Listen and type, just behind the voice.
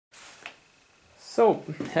So,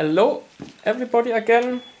 hello everybody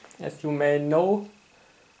again. As you may know,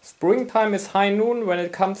 springtime is high noon when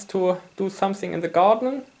it comes to do something in the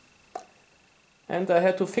garden. And I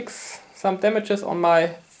had to fix some damages on my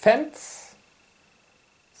fence.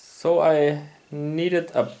 So I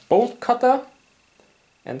needed a bolt cutter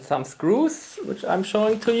and some screws, which I'm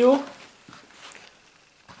showing to you.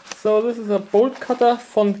 So this is a bolt cutter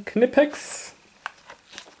from Knipex.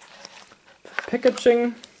 The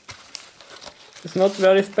packaging is not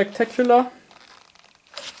very spectacular.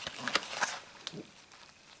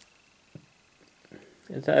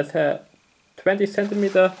 It has a 20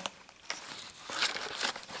 centimeter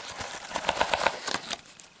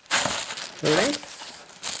length.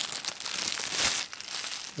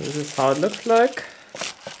 This is how it looks like.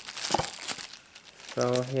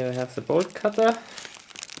 So here we have the bolt cutter.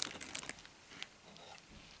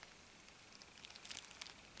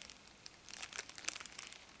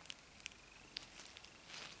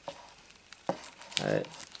 I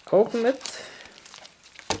open it.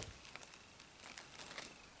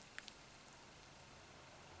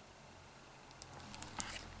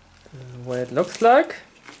 This is what it looks like.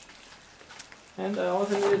 And I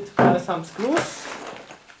also needed to buy some screws,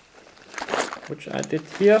 which I did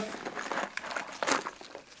here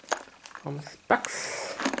from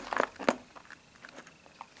Specs.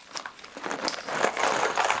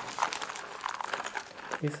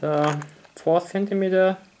 These are 4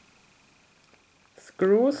 centimeter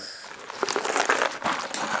screws.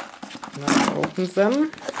 Now open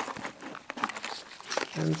them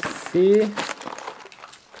and see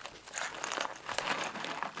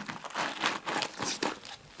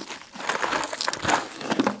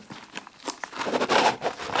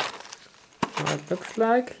how it looks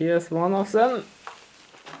like. Here's one of them.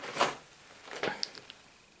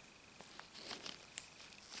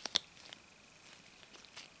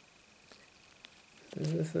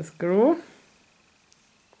 This is a screw.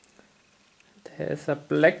 There's a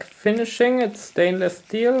black finishing, it's stainless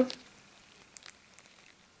steel.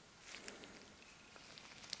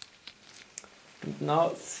 And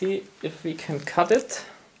now see if we can cut it.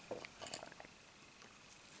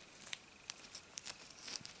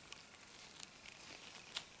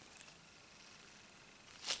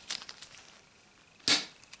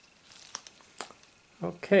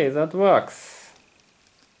 Okay, that works.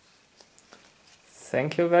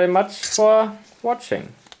 Thank you very much for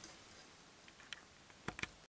watching.